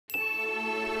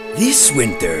This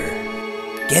winter,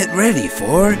 get ready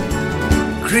for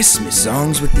Christmas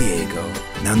Songs with Diego,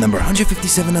 now number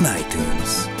 157 on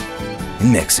iTunes,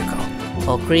 in Mexico.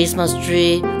 Oh Christmas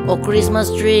tree, oh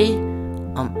Christmas tree,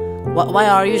 why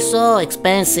are you so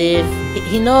expensive?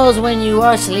 He knows when you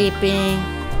are sleeping,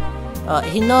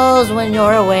 he knows when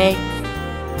you're awake,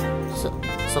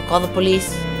 so call the police.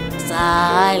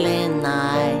 Silent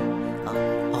night,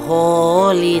 a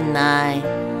holy night,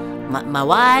 my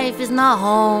wife is not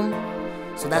home,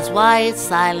 so that's why it's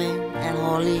silent and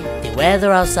holy. The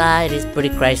weather outside is pretty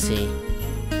crazy,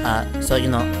 so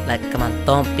like, come on,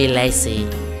 don't be lazy.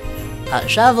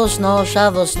 Shovel snow,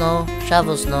 shovel snow,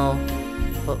 shovel snow.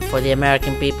 For the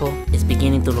American people, it's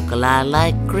beginning to look a lot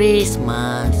like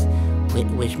Christmas,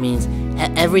 which means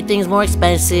everything's more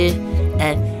expensive,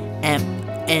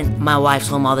 and my wife's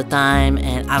home all the time,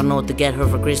 and I don't know what to get her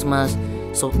for Christmas,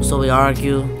 so we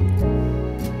argue.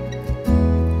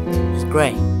 It's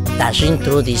great. Dashing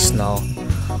through the snow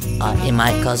in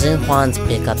my cousin Juan's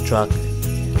pickup truck.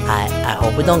 I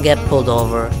hope we don't get pulled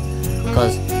over,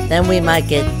 cause then we might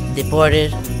get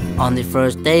deported. On the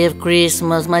first day of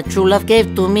Christmas, my true love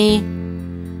gave to me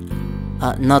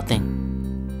nothing,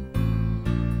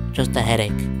 just a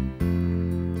headache.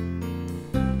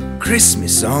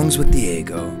 Christmas Songs with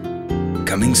Diego,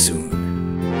 coming soon.